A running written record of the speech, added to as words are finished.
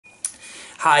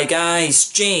Hi guys,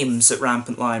 James at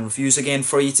Rampant Lion Reviews again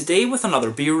for you today with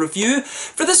another beer review.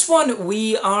 For this one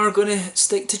we are going to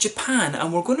stick to Japan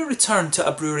and we're going to return to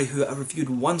a brewery who I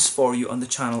reviewed once for you on the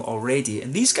channel already.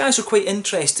 And these guys are quite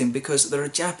interesting because they're a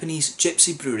Japanese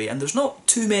gypsy brewery and there's not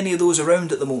too many of those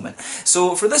around at the moment.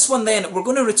 So for this one then we're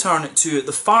going to return to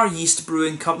the Far Yeast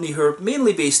Brewing Company, who are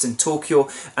mainly based in Tokyo,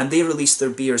 and they release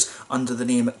their beers under the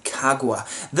name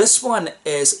Kagua. This one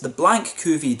is the Blanc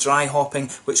Cuvee dry hopping,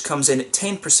 which comes in at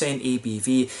 10%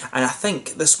 ABV, and I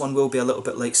think this one will be a little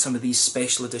bit like some of these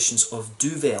special editions of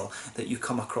Duvel that you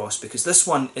come across, because this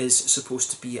one is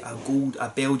supposed to be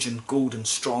a Belgian golden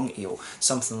strong ale,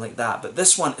 something like that, but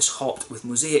this one is hopped with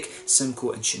Mosaic,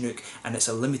 Simcoe and Chinook, and it's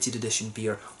a limited edition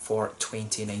beer for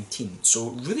 2019. So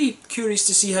really curious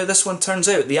to see how this one turns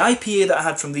out. The IPA that I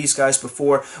had from these guys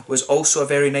before was also a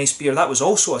very nice beer. That was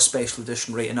also a special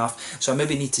edition right enough, so I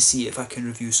maybe need to see if I can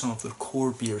review some of their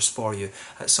core beers for you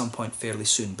at some point fairly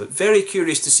soon. But very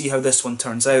curious to see how this one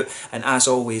turns out, and as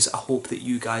always I hope that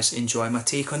you guys enjoy my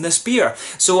take on this beer.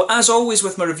 So as always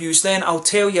with my reviews then, I'll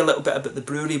tell you a little bit about the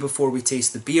brewery before we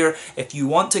taste the beer. If you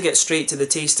want to get straight to the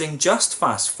tasting, just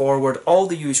fast forward. All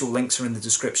the usual links are in the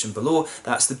description below.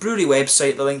 That's the brewery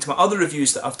website, the link to my other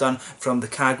reviews that I've done from the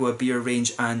Kagua beer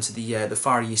range and the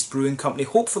Far Yeast Brewing Company.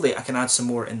 Hopefully I can add some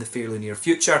more in the fairly near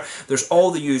future. There's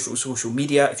all the usual social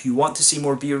media. If you want to see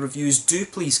more beer reviews, do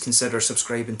please consider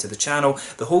subscribing to the channel.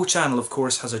 The whole channel of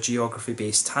course has a geography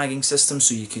based tagging system,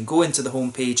 so you can go into the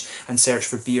homepage and search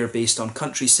for beer based on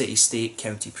country, city, state,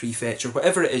 county, prefecture,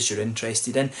 whatever it is you're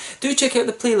interested in. Do check out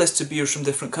the playlist of beers from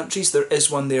different countries. There is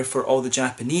one there for all the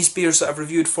Japanese beers that I've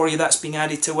reviewed for you. That's being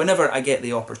added to whenever I get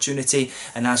the opportunity,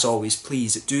 and as always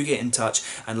please do get in touch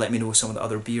and let me know some of the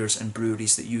other beers and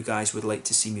breweries that you guys would like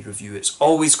to see me review. It's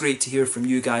always great to hear from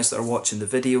you guys that are watching the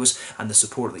videos, and the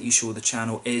support that you show the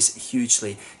channel is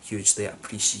hugely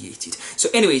appreciated. So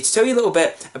anyway, to tell you a little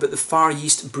bit about the Far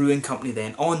Yeast Brewing Company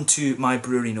then, on to my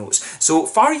brewery notes. So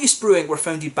Far Yeast Brewing were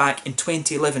founded back in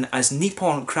 2011 as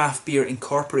Nippon Craft Beer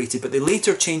Incorporated, but they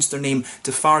later changed their name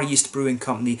to Far Yeast Brewing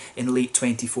Company in late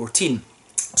 2014.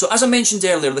 So as I mentioned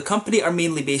earlier, the company are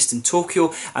mainly based in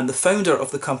Tokyo, and the founder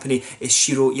of the company is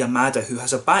Shiro Yamada, who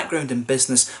has a background in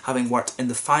business, having worked in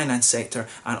the finance sector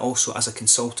and also as a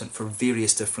consultant for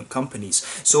various different companies.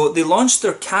 So they launched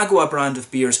their Kagua brand of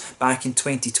beers back in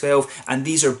 2012, and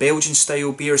these are Belgian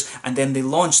style beers, and then they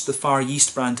launched the Far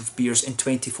Yeast brand of beers in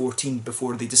 2014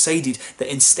 before they decided that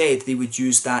instead they would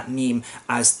use that name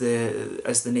as the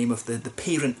name of the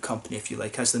parent company, if you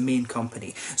like, as the main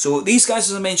company. So these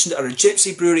guys, as I mentioned, are a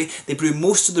gypsy brewery. They brew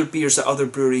most of their beers at other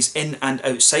breweries in and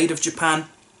outside of Japan.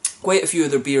 Quite a few of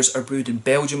their beers are brewed in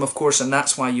Belgium, of course, and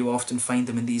that's why you often find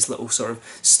them in these little sort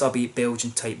of stubby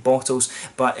Belgian type bottles.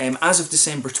 But as of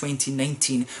December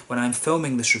 2019, when I'm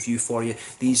filming this review for you,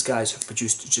 these guys have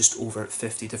produced just over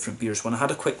 50 different beers. When I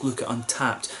had a quick look at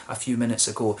Untappd a few minutes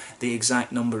ago, the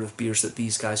exact number of beers that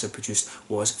these guys have produced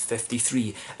was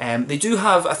 53. They do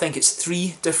have, I think it's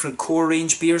 3 different core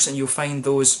range beers, and you'll find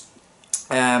those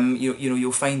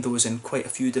you'll find those in quite a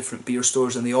few different beer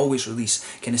stores, and they always release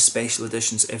kind of special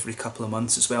editions every couple of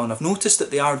months as well. And I've noticed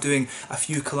that they are doing a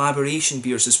few collaboration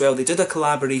beers as well. They did a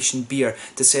collaboration beer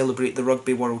to celebrate the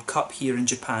Rugby World Cup here in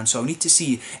Japan, so I'll need to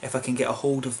see if I can get a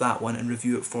hold of that one and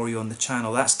review it for you on the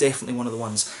channel. That's definitely one of the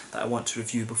ones that I want to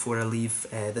review before I leave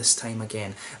this time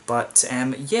again. But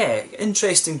yeah,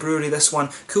 interesting brewery this one.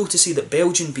 Cool to see that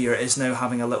Belgian beer is now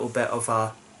having a little bit of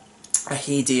a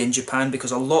heyday in Japan,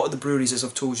 because a lot of the breweries, as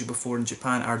I've told you before, in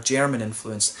Japan are German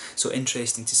influenced, so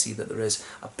interesting to see that there is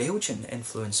a Belgian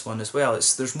influenced one as well.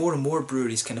 There's more and more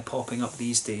breweries kind of popping up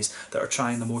these days that are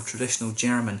trying the more traditional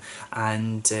German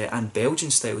and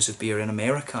Belgian styles of beer in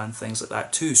America and things like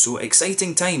that too, so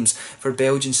exciting times for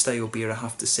Belgian style beer, I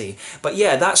have to say. But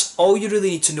yeah, that's all you really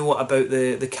need to know about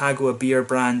the Kagua beer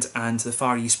brand and the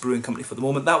Far Yeast Brewing Company for the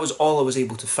moment. That was all I was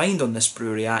able to find on this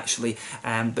brewery actually,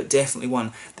 but definitely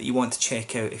one that you want to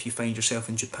check out if you find yourself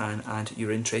in Japan and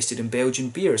you're interested in Belgian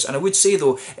beers. And I would say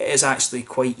though, it is actually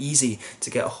quite easy to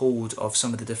get a hold of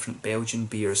some of the different Belgian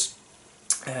beers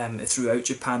throughout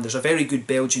Japan. There's a very good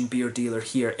Belgian beer dealer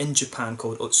here in Japan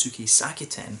called Otsuki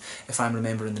Saketen, if I'm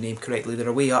remembering the name correctly.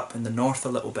 They're way up in the north a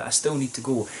little bit. I still need to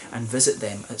go and visit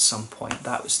them at some point.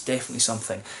 That was definitely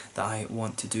something that I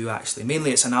want to do actually.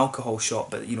 Mainly it's an alcohol shop,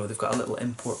 but you know, they've got a little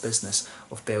import business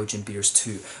of Belgian beers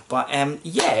too. But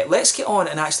yeah, let's get on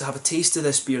and actually have a taste of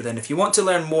this beer then. If you want to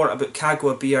learn more about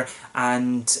Kagua beer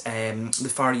and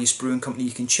the Far Yeast Brewing Company,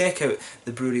 you can check out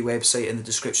the brewery website in the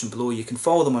description below. You can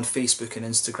follow them on Facebook and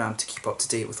Instagram to keep up to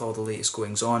date with all the latest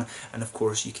goings on, and of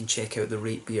course you can check out the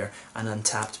Rate Beer and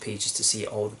Untappd pages to see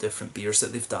all the different beers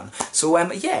that they've done. So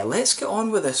yeah, let's get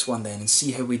on with this one then and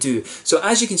see how we do. So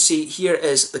as you can see, here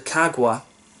is the Kagua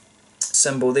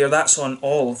symbol there. That's on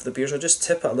all of the beers. I'll just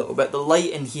tip it a little bit. The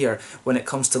light in here when it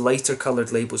comes to lighter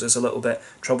coloured labels is a little bit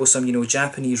troublesome. You know,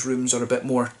 Japanese rooms are a bit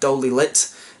more dully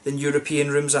lit than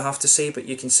European rooms, I have to say, but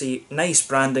you can see nice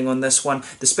branding on this one.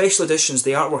 The special editions,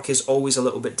 the artwork is always a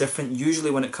little bit different.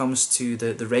 Usually when it comes to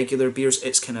the regular beers,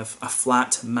 it's kind of a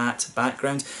flat matte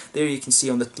background. There you can see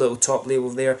on the little top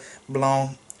label there,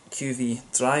 Blanc Cuvee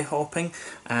dry hopping,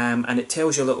 and it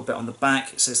tells you a little bit on the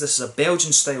back. It says this is a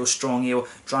Belgian style strong ale,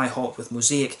 dry hop with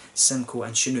Mosaic, Simcoe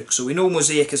and Chinook. So we know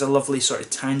Mosaic is a lovely sort of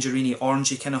tangerine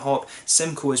orangey kind of hop,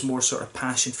 Simcoe is more sort of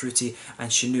passion fruity,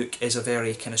 and Chinook is a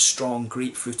very kind of strong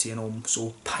grapefruity and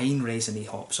also pine raisiny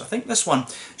hop. So I think this one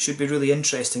should be really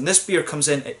interesting. This beer comes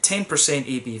in at 10%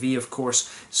 ABV, of course,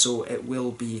 so it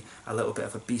will be a little bit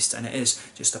of a beast, and it is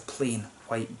just a plain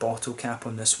white bottle cap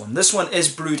on this one. This one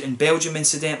is brewed in Belgium,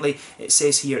 incidentally. It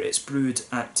says here it's brewed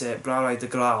at Brouwerij de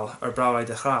Graal, or Brouwerij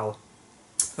de Graal,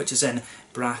 which is in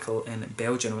Brakel in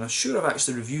Belgium. And I'm sure I've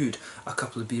actually reviewed a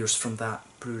couple of beers from that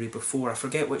brewery before. I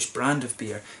forget which brand of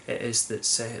beer it is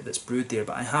that's brewed there,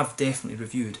 but I have definitely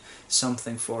reviewed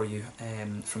something for you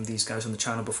from these guys on the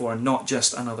channel before, and not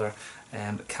just another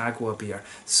Kagua beer.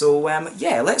 So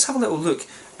yeah, let's have a little look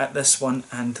at this one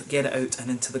and get it out and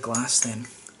into the glass then.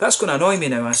 That's going to annoy me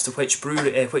now as to which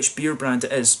beer brand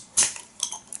it is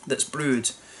that's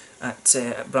brewed at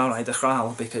Brouwerij de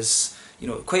Graal, because you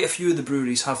know quite a few of the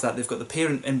breweries have that. They've got the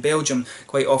parent in Belgium.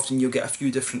 Quite often you'll get a few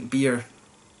different beer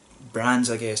brands,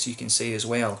 I guess you can say, as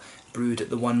well, brewed at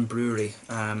the one brewery.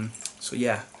 So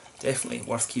yeah, definitely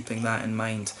worth keeping that in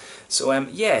mind. So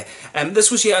yeah, this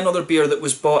was yet another beer that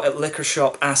was bought at liquor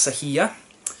shop Asahiya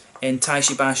in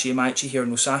Taishibashi Emaichi here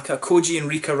in Osaka. Koji and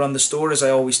Rika run the store, as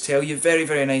I always tell you. Very,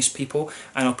 very nice people,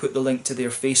 and I'll put the link to their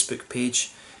Facebook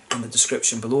page in the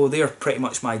description below. They are pretty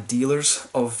much my dealers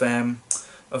of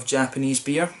Japanese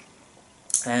beer.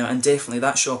 And definitely,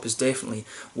 that shop is definitely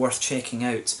worth checking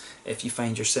out if you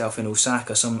find yourself in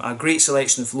Osaka. A great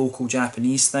selection of local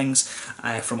Japanese things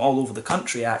from all over the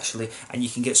country, actually, and you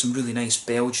can get some really nice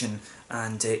Belgian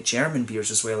and German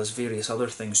beers, as well as various other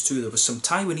things too. There was some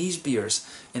Taiwanese beers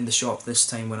in the shop this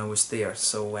time when I was there,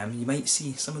 so you might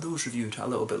see some of those reviewed a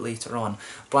little bit later on.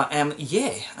 But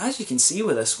yeah, as you can see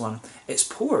with this one, it's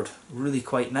poured really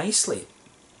quite nicely.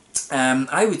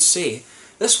 I would say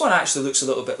this one actually looks a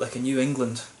little bit like a New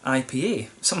England IPA,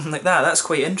 something like that. That's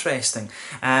quite interesting.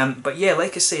 But yeah,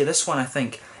 like I say, this one I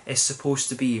think is supposed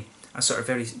to be a sort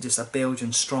of just a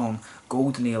Belgian strong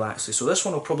golden ale, actually. So this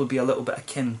one will probably be a little bit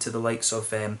akin to the likes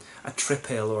of a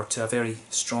trip ale, or to a very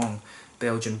strong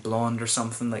Belgian blonde or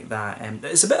something like that.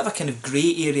 It's a bit of a kind of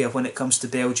grey area when it comes to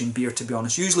Belgian beer, to be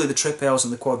honest. Usually the trip ales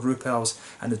and the quadruple ales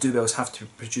and the double ales have to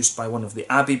be produced by one of the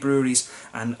Abbey breweries,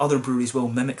 and other breweries will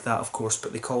mimic that, of course,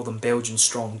 but they call them Belgian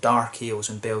strong dark ales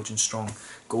and Belgian strong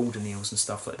golden ales and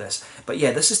stuff like this. But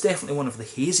yeah, this is definitely one of the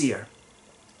hazier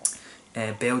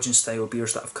Belgian style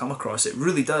beers that I've come across. It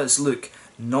really does look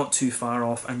not too far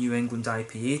off a New England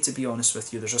IPA, to be honest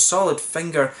with you. There's a solid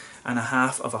finger and a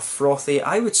half of a frothy,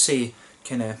 I would say,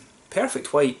 kind of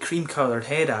perfect white cream coloured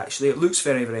head, actually. It looks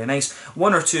very, very nice.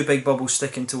 One or two big bubbles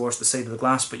sticking towards the side of the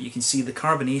glass, but you can see the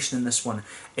carbonation in this one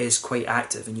is quite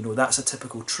active, and you know that's a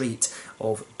typical trait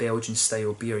of Belgian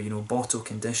style beer, you know, bottle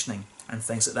conditioning and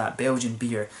things like that. Belgian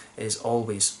beer is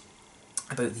always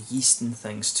about the yeast and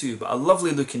things too, but a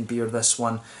lovely looking beer, this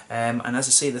one. And as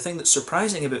I say, the thing that's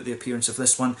surprising about the appearance of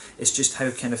this one is just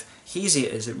how kind of hazy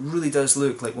it is. It really does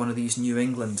look like one of these New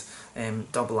England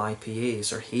double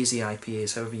IPAs, or hazy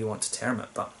IPAs, however you want to term it,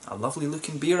 but a lovely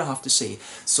looking beer, I have to say.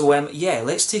 So yeah,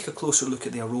 let's take a closer look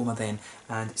at the aroma then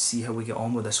and see how we get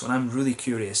on with this one. I'm really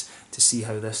curious to see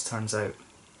how this turns out.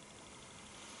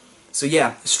 So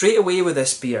yeah, straight away with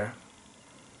this beer,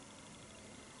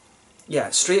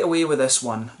 straight away with this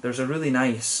one, there's a really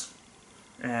nice,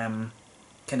 kind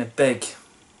of big,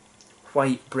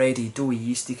 white, bready, doughy,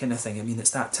 yeasty kind of thing. I mean,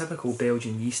 it's that typical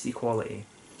Belgian yeasty quality.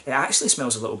 It actually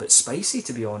smells a little bit spicy,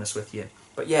 to be honest with you.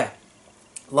 But yeah,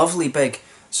 lovely big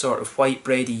sort of white,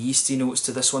 bready, yeasty notes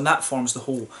to this one. That forms the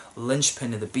whole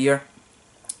linchpin of the beer.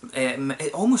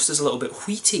 It almost is a little bit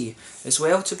wheaty as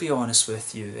well, to be honest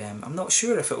with you. I'm not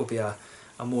sure if it will be a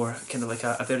more kind of like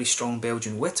a very strong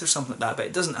Belgian wit or something like that, but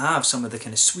it doesn't have some of the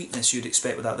kind of sweetness you'd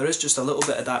expect with that. There is just a little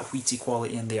bit of that wheaty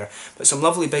quality in there, but some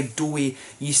lovely big doughy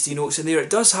yeasty notes in there.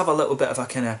 It does have a little bit of a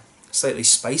kind of slightly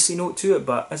spicy note to it,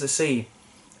 but as I say,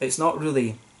 it's not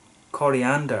really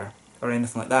coriander or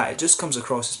anything like that. It just comes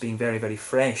across as being very, very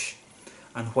fresh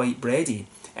and white bready.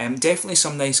 Definitely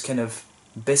some nice kind of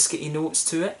biscuity notes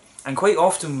to it, and quite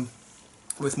often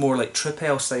with more like trip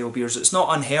ale style beers, it's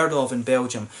not unheard of in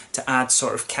Belgium to add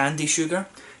sort of candy sugar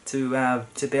to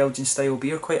Belgian style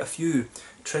beer. Quite a few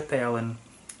trip ale and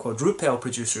quadruple ale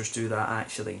producers do that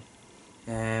actually,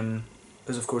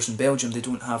 because of course in Belgium they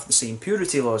don't have the same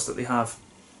purity laws that they have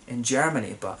in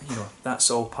Germany, but you know,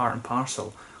 that's all part and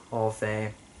parcel of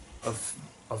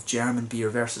German beer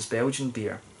versus Belgian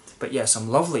beer. But yeah, some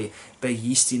lovely big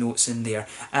yeasty notes in there.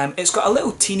 It's got a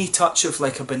little teeny touch of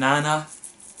like a banana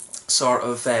sort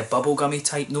of bubblegummy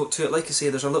type note to it. Like I say,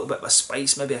 there's a little bit of a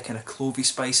spice, maybe a kind of clovey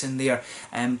spice in there,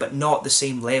 but not the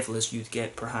same level as you'd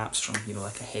get perhaps from, you know,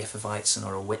 like a Hefeweizen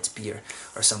or a wit beer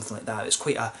or something like that. It's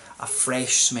quite a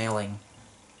fresh smelling,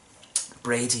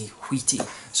 bready, wheaty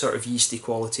sort of yeasty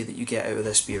quality that you get out of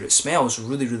this beer. It smells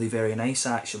really, really very nice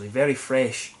actually, very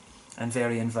fresh and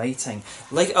very inviting.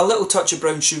 Like a little touch of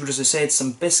brown sugar, as I said,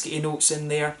 some biscuity notes in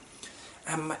there.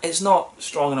 It's not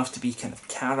strong enough to be kind of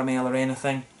caramel or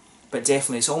anything, but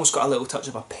definitely it's almost got a little touch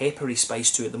of a peppery spice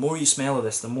to it. The more you smell of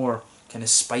this, the more kind of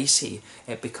spicy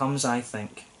it becomes, I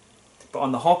think. But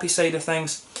on the hoppy side of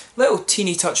things, little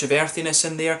teeny touch of earthiness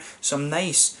in there, some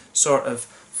nice sort of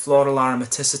floral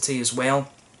aromaticity as well.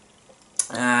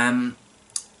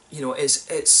 You know,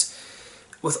 it's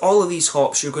with all of these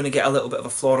hops you're going to get a little bit of a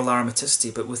floral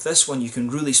aromaticity, but with this one you can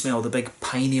really smell the big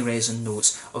piney resin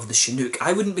notes of the Chinook.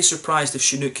 I wouldn't be surprised if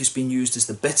Chinook has been used as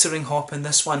the bittering hop in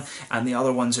this one, and the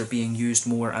other ones are being used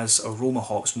more as aroma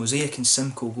hops. Mosaic and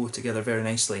Simcoe go together very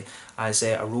nicely as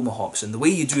aroma hops, and the way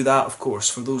you do that, of course,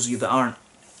 for those of you that aren't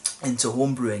into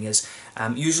home brewing, is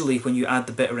usually when you add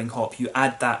the bittering hop, you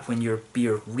add that when your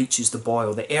beer reaches the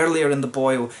boil. The earlier in the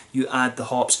boil you add the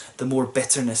hops, the more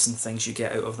bitterness and things you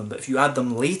get out of them. But if you add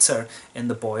them later in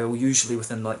the boil, usually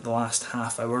within like the last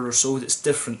half hour or so, it's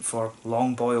different for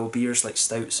long boil beers like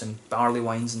stouts and barley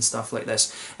wines and stuff like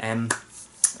this.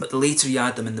 But the later you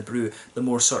add them in the brew, the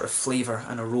more sort of flavour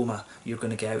and aroma you're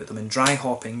going to get out of them. And dry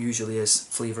hopping usually is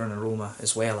flavour and aroma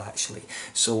as well, actually.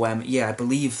 So yeah, I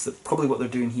believe that probably what they're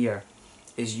doing here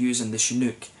is using the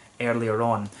Chinook earlier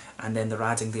on, and then they're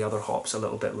adding the other hops a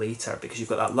little bit later, because you've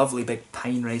got that lovely big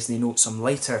pine resiny note, some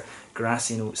lighter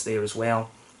grassy notes there as well,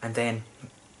 and then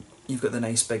you've got the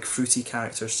nice big fruity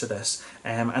characters to this.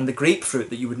 And the grapefruit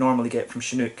that you would normally get from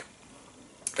Chinook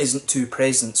isn't too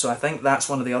present, so I think that's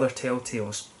one of the other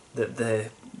telltales, that the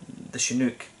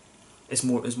Chinook is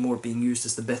more being used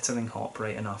as the bittering hop,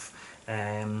 right enough.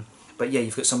 But yeah,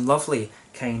 you've got some lovely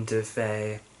kind of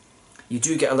you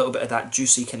do get a little bit of that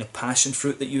juicy kind of passion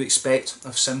fruit that you expect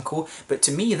of Simcoe, but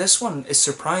to me this one is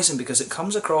surprising because it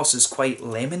comes across as quite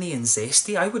lemony and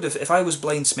zesty. I would have, if I was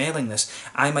blind smelling this,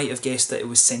 I might have guessed that it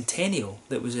was Centennial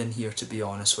that was in here, to be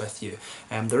honest with you.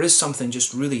 There is something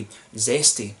just really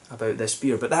zesty about this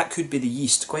beer, but that could be the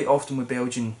yeast. Quite often with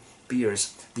Belgian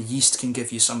beers, the yeast can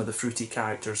give you some of the fruity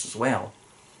characters as well.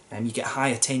 You get high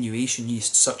attenuation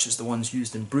yeast, such as the ones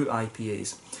used in Brut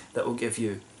IPAs, that will give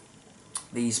you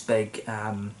these big,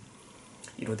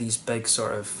 you know, these big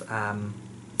sort of, how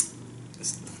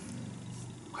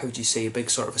would you say, big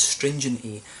sort of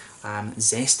astringent-y,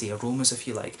 zesty aromas, if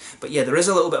you like. But yeah, there is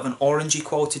a little bit of an orangey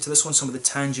quality to this one, some of the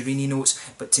tangerine notes,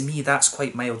 but to me that's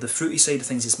quite mild. The fruity side of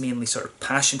things is mainly sort of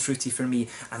passion fruity for me,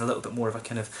 and a little bit more of a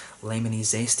kind of lemony,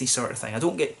 zesty sort of thing. I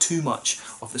don't get too much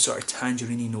of the sort of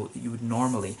tangerine note that you would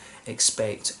normally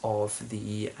expect of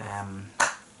the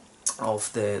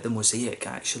Mosaic,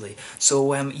 actually.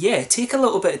 So yeah, take a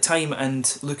little bit of time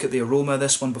and look at the aroma of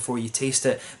this one before you taste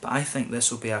it, but I think this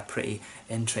will be a pretty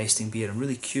interesting beer. I'm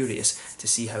really curious to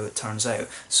see how it turns out.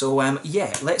 So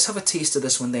yeah, let's have a taste of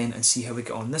this one then and see how we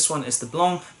get on. This one is the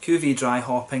Blanc Cuvee dry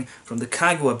hopping from the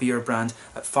Kagua beer brand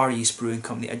at Far Yeast Brewing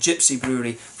Company, a gypsy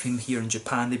brewery from here in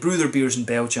Japan. They brew their beers in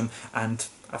Belgium and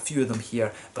a few of them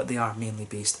here, but they are mainly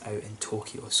based out in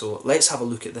Tokyo. So let's have a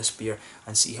look at this beer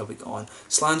and see how we get on.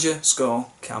 Slàinte, skål,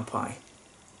 kanpai.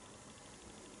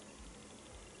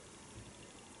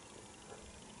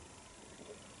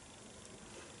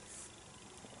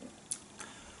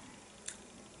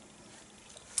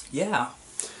 Yeah,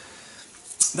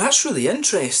 that's really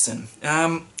interesting.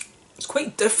 It's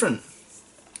quite different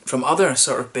from other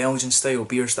sort of Belgian style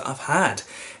beers that I've had.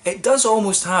 It does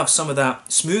almost have some of that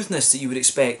smoothness that you would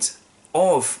expect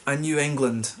of a New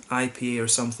England IPA or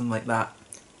something like that.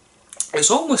 It's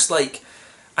almost like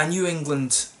a New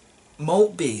England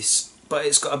malt base, but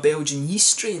it's got a Belgian yeast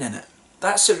strain in it.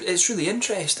 It's really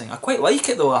interesting. I quite like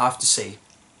it though, I have to say.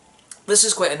 This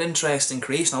is quite an interesting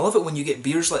creation. I love it when you get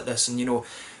beers like this, and you know,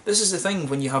 this is the thing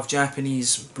when you have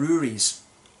Japanese breweries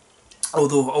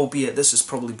although albeit this is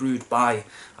probably brewed by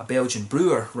a Belgian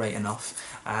brewer, right enough,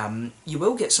 you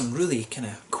will get some really kind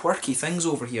of quirky things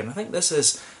over here, and I think this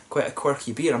is quite a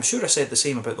quirky beer. I'm sure I said the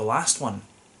same about the last one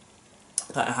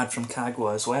that I had from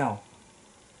Kagua as well.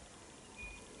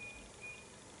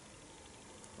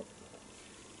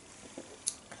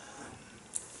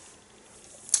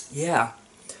 Yeah,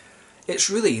 it's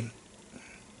an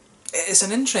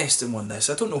interesting one, this.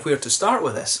 I don't know where to start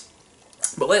with this.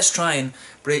 But let's try and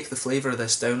break the flavour of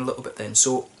this down a little bit then.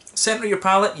 So, centre of your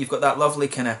palate, you've got that lovely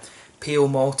kind of pale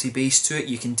malty base to it.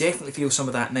 You can definitely feel some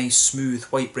of that nice smooth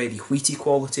white bready wheaty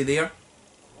quality there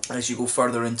as you go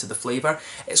further into the flavour.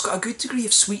 It's got a good degree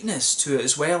of sweetness to it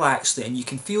as well, actually, and you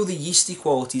can feel the yeasty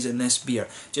qualities in this beer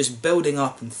just building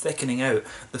up and thickening out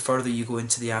the further you go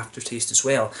into the aftertaste as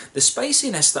well. The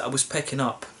spiciness that I was picking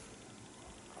up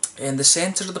in the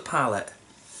centre of the palate,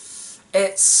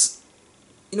 it's,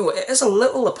 you know, it is a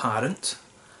little apparent,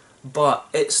 but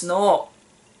it's not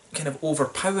kind of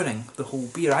overpowering the whole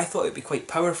beer. I thought it'd be quite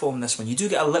powerful in this one. You do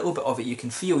get a little bit of it. You can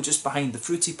feel just behind the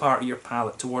fruity part of your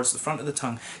palate towards the front of the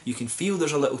tongue, you can feel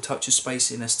there's a little touch of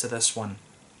spiciness to this one.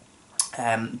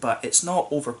 But it's not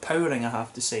overpowering, I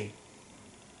have to say.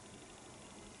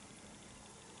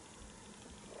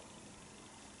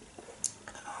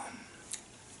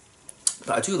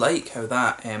 But I do like how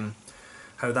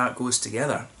that goes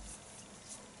together.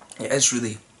 It is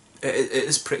really, it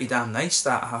is pretty damn nice,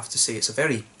 that I have to say. It's a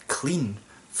very clean,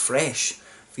 fresh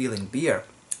feeling beer.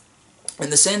 In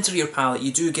the centre of your palate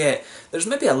you do get, there's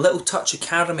maybe a little touch of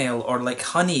caramel or like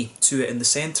honey to it in the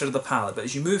centre of the palate, but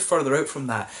as you move further out from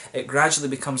that, it gradually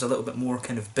becomes a little bit more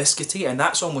kind of biscuity, and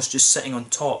that's almost just sitting on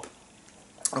top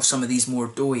of some of these more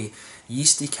doughy,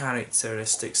 yeasty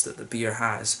characteristics that the beer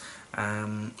has.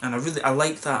 And I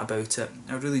like that about it.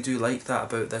 I really do like that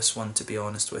about this one, to be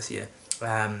honest with you.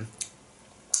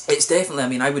 It's definitely, I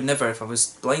mean, I would never, if I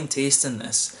was blind tasting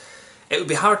this, it would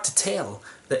be hard to tell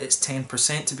that it's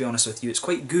 10%, to be honest with you. It's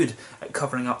quite good at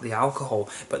covering up the alcohol,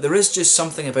 but there is just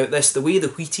something about this, the way the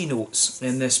wheaty notes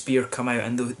in this beer come out,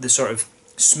 and the sort of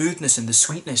smoothness and the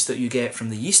sweetness that you get from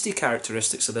the yeasty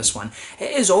characteristics of this one.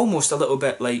 It is almost a little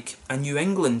bit like a New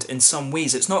England in some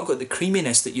ways. It's not got the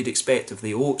creaminess that you'd expect of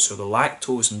the oats or the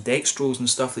lactose and dextrose and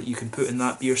stuff that you can put in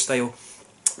that beer style,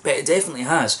 but it definitely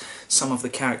has some of the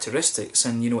characteristics.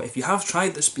 And you know, if you have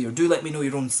tried this beer, do let me know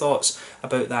your own thoughts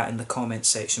about that in the comments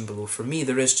section below. For me,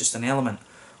 there is just an element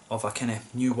of a kind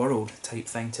of New World type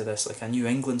thing to this, like a New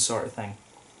England sort of thing.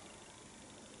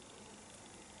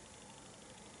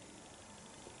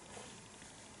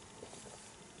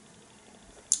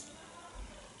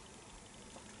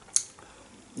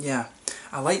 Yeah,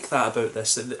 I like that about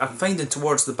this. I'm finding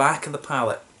towards the back of the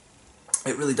palate,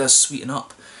 it really does sweeten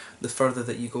up the further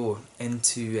that you go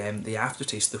into the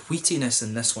aftertaste. The wheatiness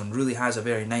in this one really has a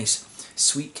very nice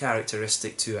sweet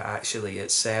characteristic to it, actually.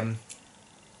 It's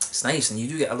nice, and you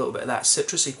do get a little bit of that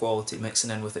citrusy quality mixing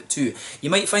in with it too.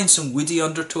 You might find some woody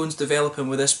undertones developing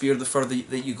with this beer the further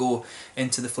that you go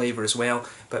into the flavour as well,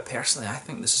 but personally I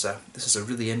think this is a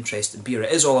really interesting beer.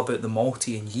 It is all about the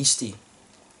malty and yeasty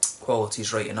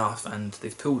qualities, right enough, and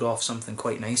they've pulled off something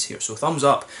quite nice here. So thumbs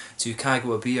up to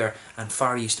Kagua Beer and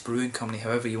Far Yeast Brewing Company,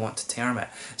 however you want to term it.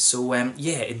 So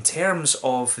yeah, in terms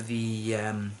of the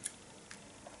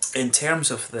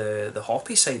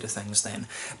hoppy side of things, then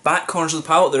back corners of the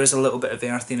palate there is a little bit of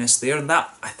earthiness there, and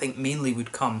that I think mainly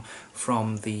would come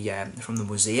from the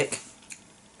mosaic.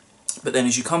 But then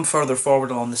as you come further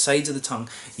forward along the sides of the tongue,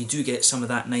 you do get some of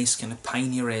that nice kind of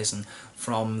piney resin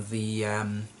from the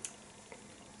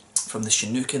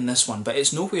Chinook in this one, but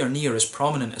it's nowhere near as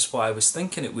prominent as what I was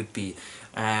thinking it would be.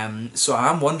 So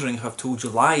I'm wondering if I've told you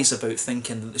lies about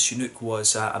thinking that the Chinook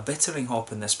was a bittering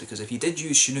hop in this, because if you did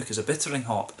use Chinook as a bittering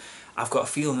hop, I've got a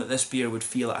feeling that this beer would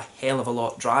feel a hell of a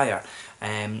lot drier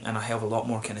and a hell of a lot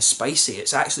more kind of spicy.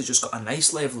 It's actually just got a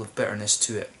nice level of bitterness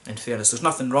to it, in fairness. There's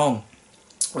nothing wrong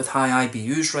with high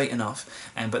IBUs, right enough,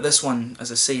 but this one,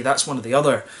 as I say, that's one of the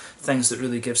other things that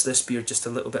really gives this beer just a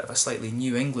little bit of a slightly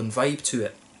New England vibe to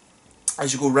it.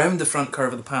 As you go round the front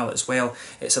curve of the palate as well,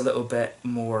 it's a little bit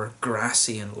more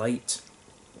grassy and light,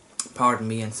 pardon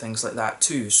me, and things like that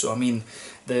too. So I mean,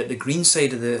 the green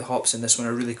side of the hops in this one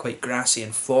are really quite grassy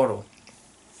and floral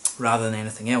rather than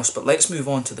anything else. But let's move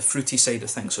on to the fruity side of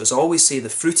things. So as I always say, the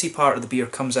fruity part of the beer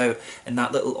comes out in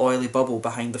that little oily bubble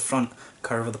behind the front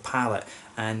curve of the palate,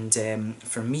 and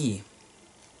for me,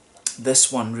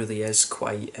 this one really is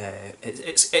quite,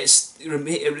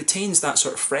 it retains that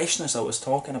sort of freshness I was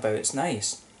talking about. It's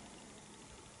nice.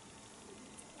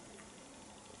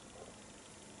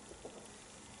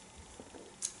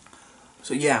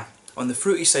 So yeah, on the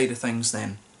fruity side of things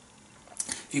then,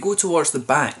 if you go towards the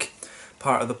back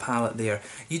part of the palate there.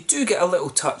 You do get a little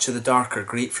touch of the darker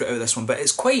grapefruit out of this one, but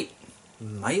it's quite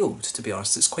mild, to be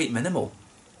honest. It's quite minimal.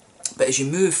 But as you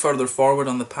move further forward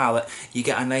on the palate, you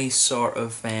get a nice sort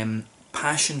of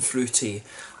passion fruity.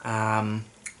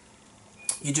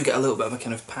 You do get a little bit of a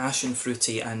kind of passion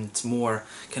fruity and more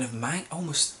kind of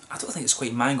almost, I don't think it's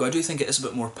quite mango, I do think it is a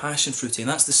bit more passion fruity, and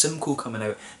that's the Simcoe coming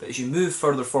out. But as you move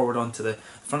further forward onto the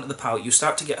front of the palate, you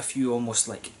start to get a few almost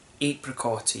like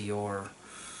apricot-y or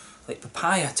like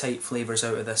papaya type flavours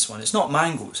out of this one. It's not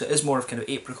mango, so it is more of kind of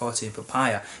apricot-y and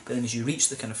papaya, but then as you reach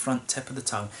the kind of front tip of the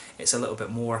tongue, it's a little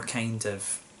bit more kind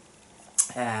of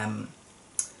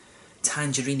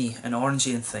tangerine and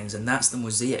orangey and things, and that's the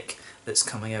mosaic that's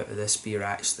coming out of this beer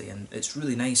actually, and it's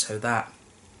really nice how that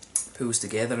pulls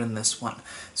together in this one.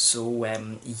 So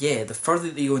yeah, the further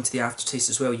that you go into the aftertaste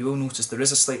as well, you will notice there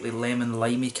is a slightly lemon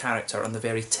limey character on the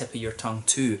very tip of your tongue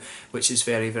too, which is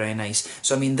very, very nice.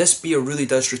 So I mean, this beer really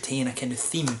does retain a kind of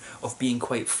theme of being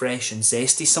quite fresh and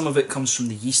zesty. Some of it comes from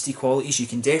the yeasty qualities. You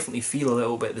can definitely feel a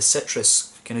little bit of the citrus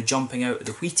kind of jumping out of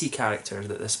the wheaty character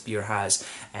that this beer has,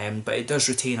 but it does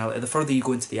retain a little. The further you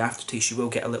go into the aftertaste, you will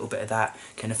get a little bit of that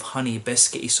kind of honey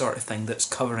biscuity sort of thing that's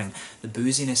covering the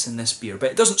booziness in this beer, but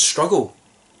it doesn't struggle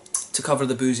to cover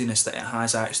the booziness that it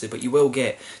has actually, but you will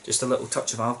get just a little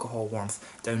touch of alcohol warmth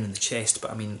down in the chest.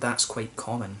 But I mean, that's quite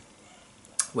common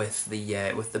with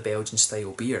the Belgian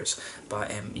style beers.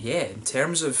 But yeah, in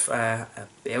terms of a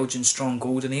Belgian strong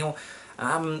golden ale,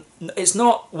 it's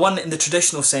not one in the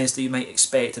traditional sense that you might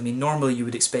expect. I mean, normally you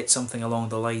would expect something along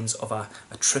the lines of a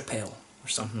trip ale or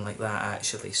something like that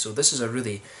actually. So this is a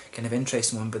really kind of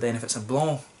interesting one, but then if it's a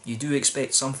Blanc, you do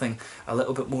expect something a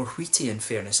little bit more wheaty in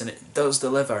fairness, and it does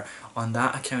deliver on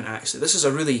that account actually. This is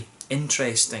a really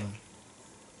interesting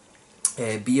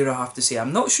beer, I have to say.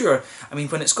 I'm not sure, I mean,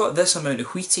 when it's got this amount of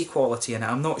wheaty quality in it,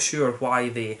 I'm not sure why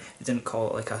they didn't call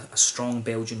it like a strong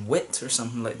Belgian wit or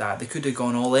something like that. They could have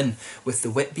gone all in with the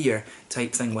wit beer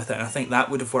type thing with it, and I think that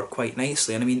would have worked quite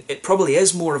nicely. And I mean, it probably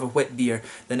is more of a wit beer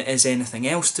than it is anything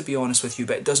else, to be honest with you,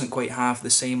 but it doesn't quite have the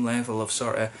same level of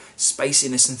sort of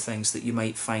spiciness and things that you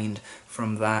might find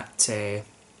from that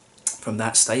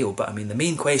style. But I mean, the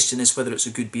main question is whether it's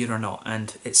a good beer or not,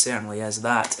 and it certainly is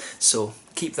that, so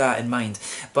keep that in mind.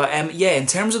 But yeah, in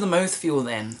terms of the mouthfeel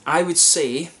then, I would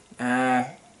say oh,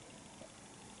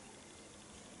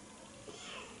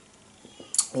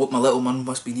 my little one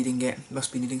must be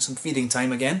needing some feeding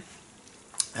time again.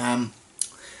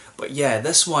 But yeah,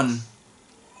 this one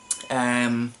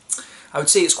I would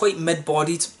say it's quite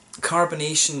mid-bodied.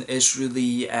 Carbonation is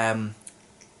really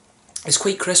it's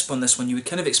quite crisp on this one. You would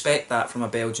kind of expect that from a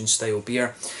Belgian style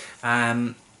beer.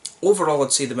 Overall,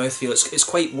 I'd say the mouthfeel, it's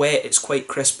quite wet, it's quite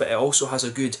crisp, but it also has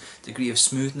a good degree of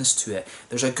smoothness to it.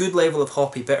 There's a good level of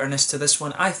hoppy bitterness to this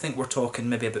one. I think we're talking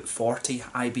maybe about 40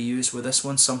 IBUs with this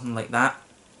one, something like that.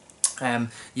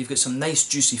 You've got some nice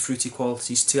juicy fruity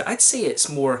qualities to it. I'd say it's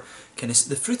more kind of,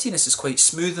 the fruitiness is quite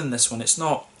smooth in this one. It's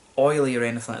not oily or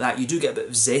anything like that. You do get a bit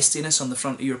of zestiness on the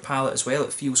front of your palate as well.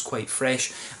 It feels quite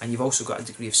fresh, and you've also got a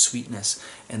degree of sweetness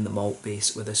in the malt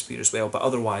base with this beer as well, but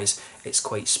otherwise it's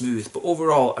quite smooth. But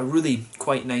overall, a really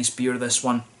quite nice beer, this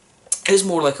one. It is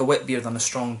more like a wit beer than a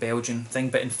strong Belgian thing,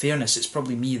 but in fairness, it's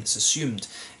probably me that's assumed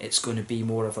it's going to be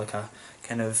more of like a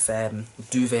kind of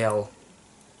Duvel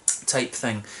type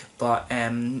thing, but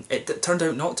it turned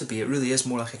out not to be. It really is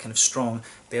more like a kind of strong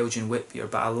Belgian wit beer,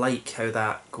 but I like how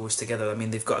that goes together. I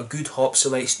mean, they've got a good hop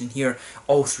selection in here.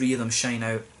 All three of them shine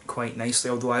out quite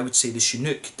nicely, although I would say the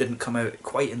Chinook didn't come out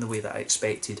quite in the way that I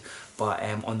expected. But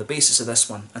on the basis of this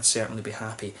one, I'd certainly be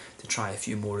happy to try a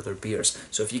few more of their beers.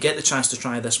 So if you get the chance to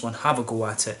try this one, have a go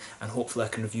at it, and hopefully I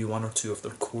can review one or two of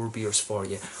their core beers for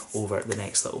you over the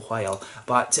next little while.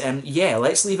 But yeah,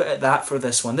 let's leave it at that for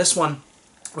this one. This one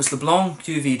was the Blanc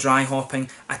Cuvee dry hopping,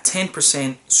 a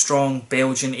 10% strong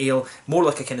Belgian ale, more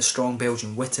like a kind of strong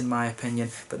Belgian wit in my opinion,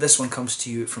 but this one comes to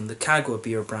you from the Kagua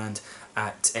beer brand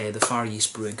at the Far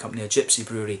Yeast Brewing Company, a gypsy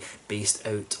brewery based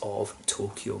out of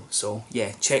Tokyo. So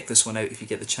yeah, check this one out if you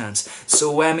get the chance.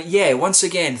 So yeah, once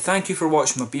again, thank you for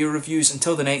watching my beer reviews.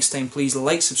 Until the next time, please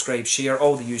like, subscribe, share,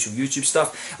 all the usual YouTube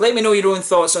stuff. Let me know your own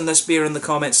thoughts on this beer in the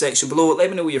comment section below. Let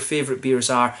me know what your favourite beers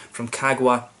are from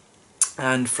Kagua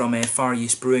and from Far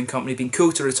Yeast Brewing Company. Been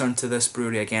cool to return to this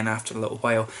brewery again after a little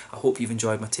while. I hope you've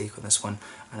enjoyed my take on this one,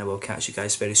 and I will catch you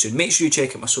guys very soon. Make sure you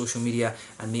check out my social media,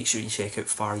 and make sure you check out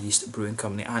Far Yeast Brewing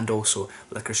Company and also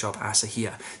liquor shop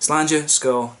Asahiya. Slàinte,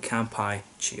 skål, Kampai,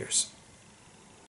 cheers.